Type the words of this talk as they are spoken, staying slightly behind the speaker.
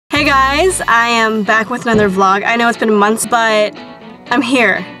Hey guys, I am back with another vlog. I know it's been months, but I'm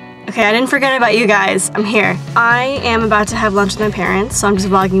here. Okay, I didn't forget about you guys. I'm here. I am about to have lunch with my parents, so I'm just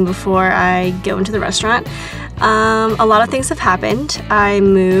vlogging before I go into the restaurant. A lot of things have happened. I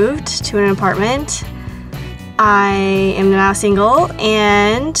moved to an apartment. I am now single,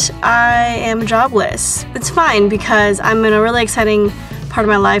 and I am jobless. It's fine because I'm in a really exciting part of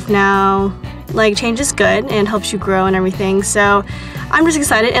my life now. Like, change is good and helps you grow and everything, so I'm just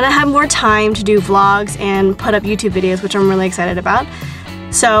excited, and I have more time to do vlogs and put up YouTube videos, which I'm really excited about.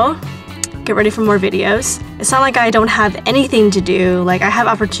 So get ready for more videos. It's not like I don't have anything to do. Like, I have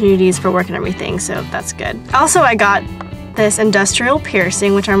opportunities for work and everything, so that's good. Also, I got this industrial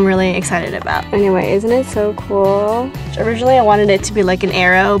piercing, which I'm really excited about. Anyway, isn't it so cool? Originally, I wanted it to be like an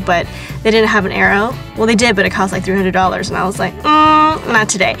arrow, but they didn't have an arrow. Well, they did, but it cost like $300, and I was like, not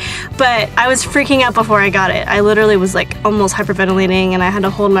today. But I was freaking out before I got it. I literally was like almost hyperventilating, and I had to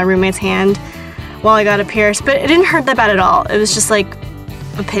hold my roommate's hand while I got it pierced, but it didn't hurt that bad at all. It was just like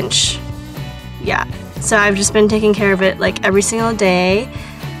a pinch. Yeah. So I've just been taking care of it like every single day,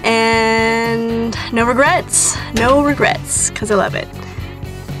 and no regrets, because I love it.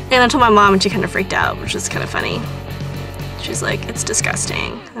 And I told my mom, and she kind of freaked out, which is kind of funny. She's like, it's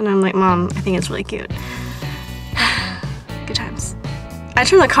disgusting. And I'm like, Mom, I think it's really cute. Good times. I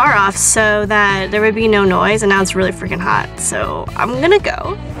turned the car off so that there would be no noise, and now it's really freaking hot, so I'm gonna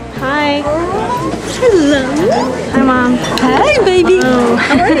go. Hi. Hello. Hi, Mom. Hi, baby. Oh.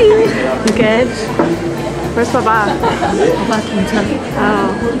 How are you? Good. Where's Papa? Papa can tell you.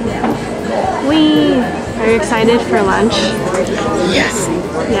 Oh. Wee. Are you excited for lunch? Yes.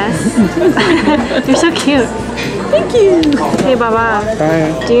 Yes? You're so cute. Thank you. Hey, Baba.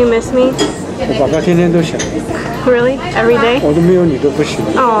 Hi. Do you miss me? 我爸爸天天都想， Really? Every day? 我都没有你都不行。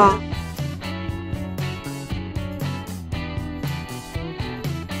 Aw.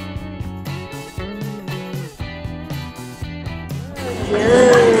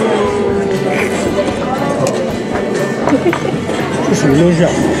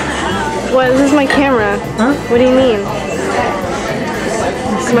 What? This is my camera. Huh? What do you mean?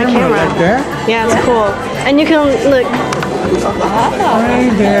 This is my camera. Like that? Yeah, it's cool. And you can look. Hi,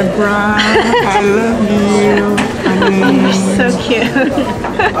 Deborah. I love you. You're so cute.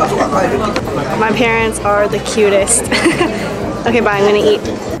 My parents are the cutest. Okay, bye. I'm gonna eat.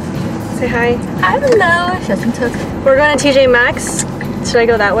 Say hi. Hello. 小青车。 We're going to TJ Maxx. Should I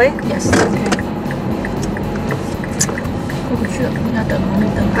go that way? Yes. Okay. 过不去了，要等红绿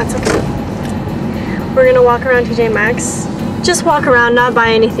灯。 That's okay. We're gonna walk around TJ Maxx. Just walk around, not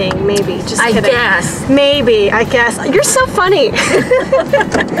buy anything. Maybe. Just I kidding. guess. Maybe. I guess. You're so funny.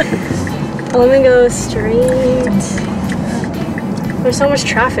 Let me go straight. There's so much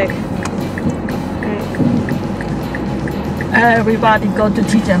traffic. Everybody go to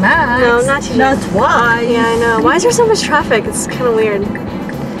TJ Maxx. No, not TJ. That's why. Yeah, I know. Why is there so much traffic? It's kind of weird.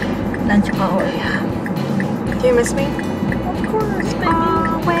 Lunch hour. Yeah. Do you miss me? Of course, baby.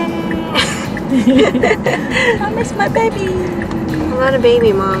 Oh, wait. I miss my baby. I'm not a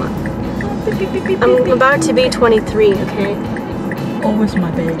baby, Mom. I'm about to be 23, okay? Always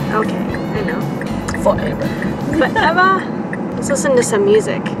my baby. Okay, I know. Forever. Forever. Let's listen to some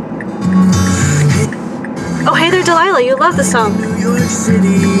music. Oh, hey there, Delilah. You love the song. New York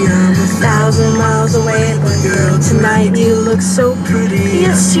City, I'm 1,000 miles away, but girl, tonight you look so pretty.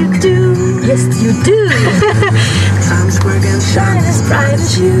 Yes, you do. Yes, you do. Times Square can Shine as bright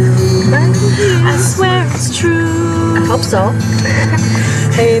as you. I swear it's true. I hope so.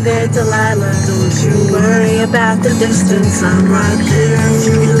 Hey there, Delilah. Don't you worry about the distance. I'm right here, and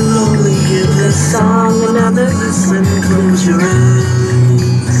you can only give This this song another listen. Close your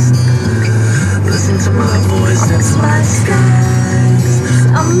eyes. Listen to my voice. It's my skies.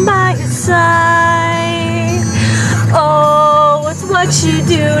 I'm by your side. Oh, it's what you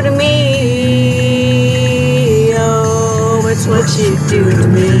do to me. Oh, it's what you do to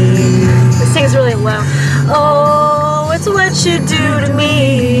me. This thing's really low. Oh, it's what you do to me.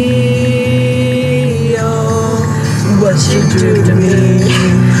 Oh, what you do to me.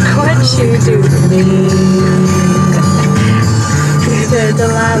 What you do to me. Hey there,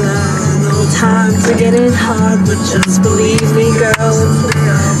 Delilah. Times are getting hard, but just believe me, girl.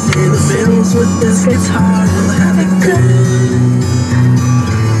 The Beatles with this guitar, we'll have it good.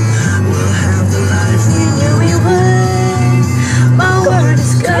 We'll have the life we Knew we would. My word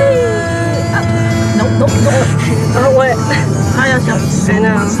is good. No. Oh, what? I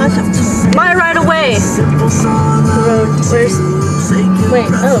know. My right away. simple song. The road. Where's? Wait.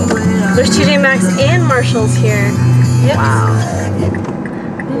 Oh, there's TJ Maxx and Marshalls here. Yep. Wow.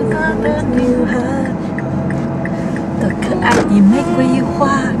 的可爱的玫瑰花。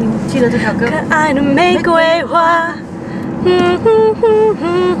记得这条歌。可爱的玫瑰花，可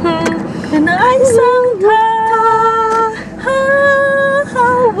能爱上他，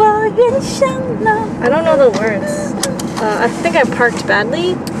我愿想那。 I don't know the words. I think I parked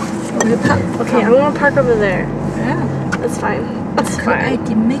badly. Okay, I'm gonna park over there. That's fine. That's 可爱 fine.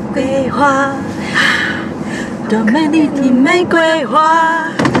 的玫瑰花，多美丽的玫瑰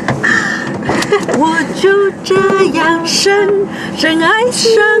花，我就这样深爱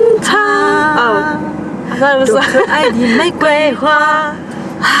上他。 Oh, I thought it was 多可爱的玫瑰花。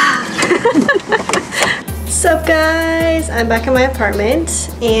 What's up, guys? I'm back in my apartment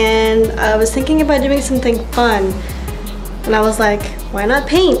and I was thinking about doing something fun and I was like, why not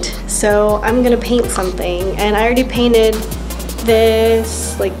paint? So I'm gonna paint something and I already painted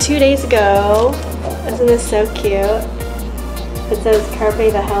this like 2 days ago. Isn't this so cute? It says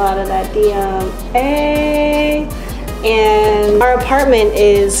carpe the hell out of that DMA. And our apartment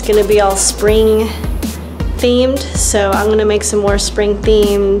is gonna be all spring themed, so I'm gonna make some more spring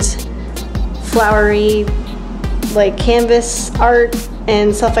themed flowery like canvas art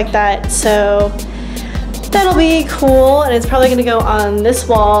and stuff like that. So that'll be cool, and it's probably gonna go on this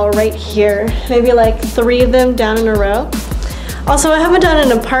wall right here, maybe like 3 of them down in a row. Also, I haven't done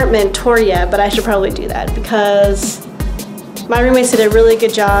an apartment tour yet, but I should probably do that because my roommates did a really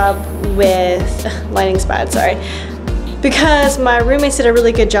good job with lighting's bad, sorry. Because my roommates did a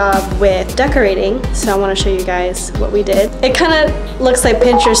really good job with decorating, so I want to show you guys what we did. It kind of looks like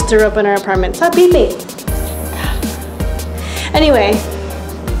Pinterest threw up in our apartment. Stop beeping! Anyway,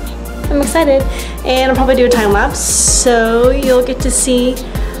 I'm excited, and I'll probably do a time lapse, so you'll get to see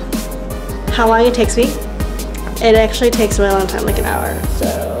how long it takes me. It actually takes a really long time, like an hour,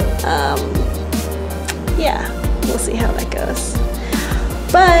 so yeah, we'll see how that goes.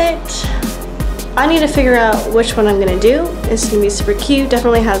 But I need to figure out which one I'm gonna do. It's gonna be super cute,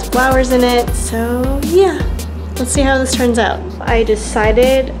 definitely has flowers in it, so yeah, let's see how this turns out. I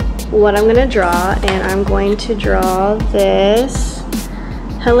decided what I'm gonna draw, and I'm going to draw this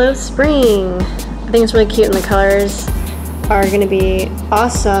Hello Spring. I think it's really cute and the colors are gonna be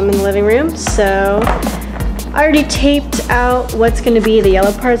awesome in the living room. So I already taped out what's gonna be the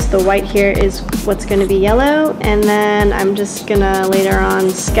yellow parts. The white here is what's gonna be yellow, and then I'm just gonna later on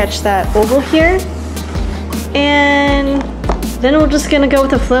sketch that oval here, and then we're just gonna go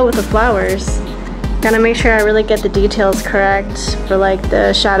with the flow with the flowers. Gotta make sure I really get the details correct for like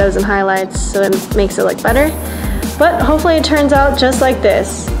the shadows and highlights so it makes it look better. But hopefully it turns out just like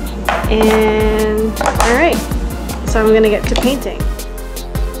this. And alright, so I'm gonna get to painting.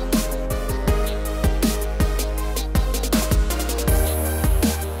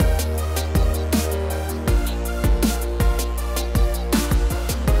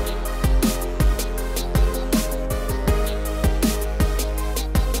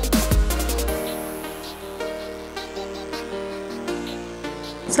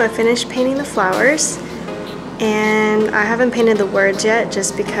 So I finished painting the flowers, and I haven't painted the words yet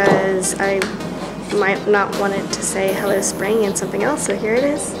just because I might not want it to say Hello Spring and something else, so here it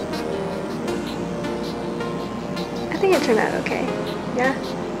is. I think it turned out okay, yeah.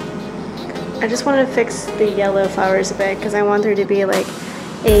 I just wanted to fix the yellow flowers a bit because I want there to be like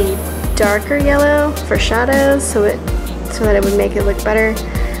a darker yellow for shadows so that it would make it look better.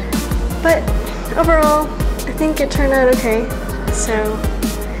 But overall, I think it turned out okay, so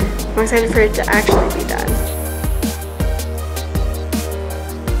I'm excited for it to actually be done.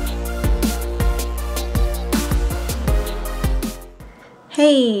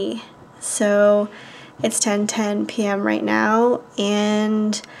 Hey, so it's 10:10 p.m. right now,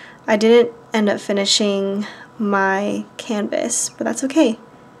 and I didn't end up finishing my canvas, but that's okay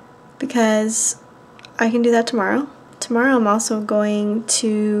because I can do that tomorrow. Tomorrow I'm also going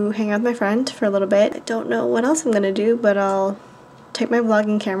to hang out with my friend for a little bit. I don't know what else I'm gonna do, but I'll take my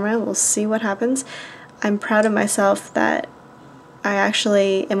vlogging camera, we'll see what happens. I'm proud of myself that I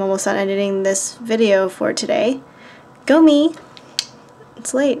actually am almost done editing this video for today. Go me!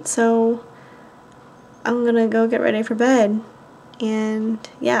 It's late, so I'm gonna go get ready for bed. And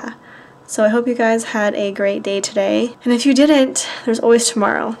yeah, so I hope you guys had a great day today. And if you didn't, there's always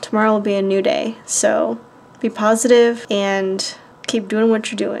tomorrow. Tomorrow will be a new day, so be positive and keep doing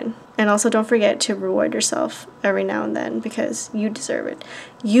what you're doing. And also don't forget to reward yourself every now and then because you deserve it.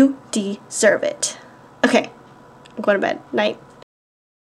 You deserve it. Okay, I'm going to bed. Night.